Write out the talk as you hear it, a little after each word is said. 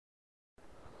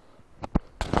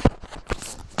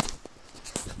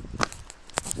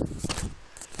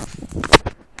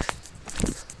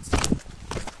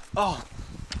Oh.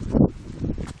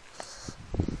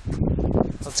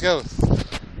 Let's go.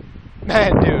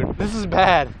 Man, dude, this is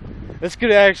bad. This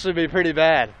could actually be pretty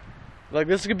bad. Like,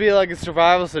 this could be like a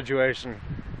survival situation.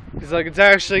 Because, like, it's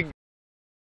actually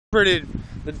pretty...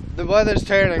 The weather's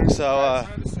turning, so,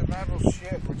 it's not a survival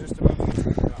shit. We're just about to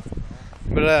get off,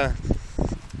 But,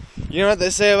 you know what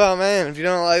they say about man? If you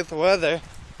don't like the weather,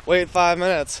 wait 5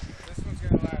 minutes. This one's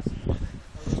gonna last a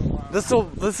little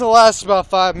while. This will last about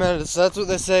 5 minutes. That's what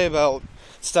they say about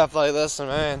stuff like this,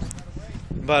 man.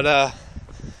 But,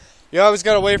 you always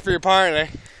gotta wait for your partner. I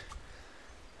got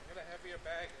a heavier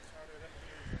bag. It's harder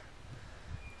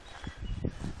to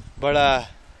move. But,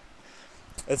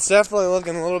 it's definitely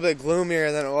looking a little bit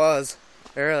gloomier than it was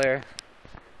earlier.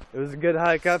 It was a good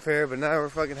hike up here, but now we're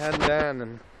fucking heading down,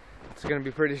 and it's gonna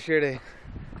be pretty shitty.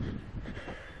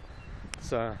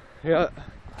 So, yeah,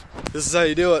 this is how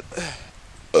you do it.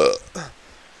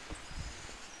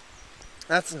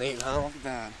 That's neat, huh? Look at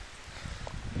that.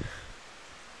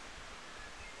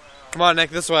 Come on, Nick,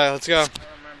 this way. Let's go. I remember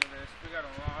this. We got a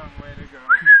long way to go.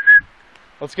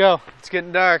 Let's go. It's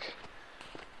getting dark.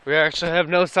 We actually have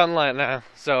no sunlight now,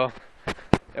 so,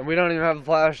 and we don't even have a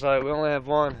flashlight. We only have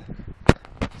one.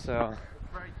 So.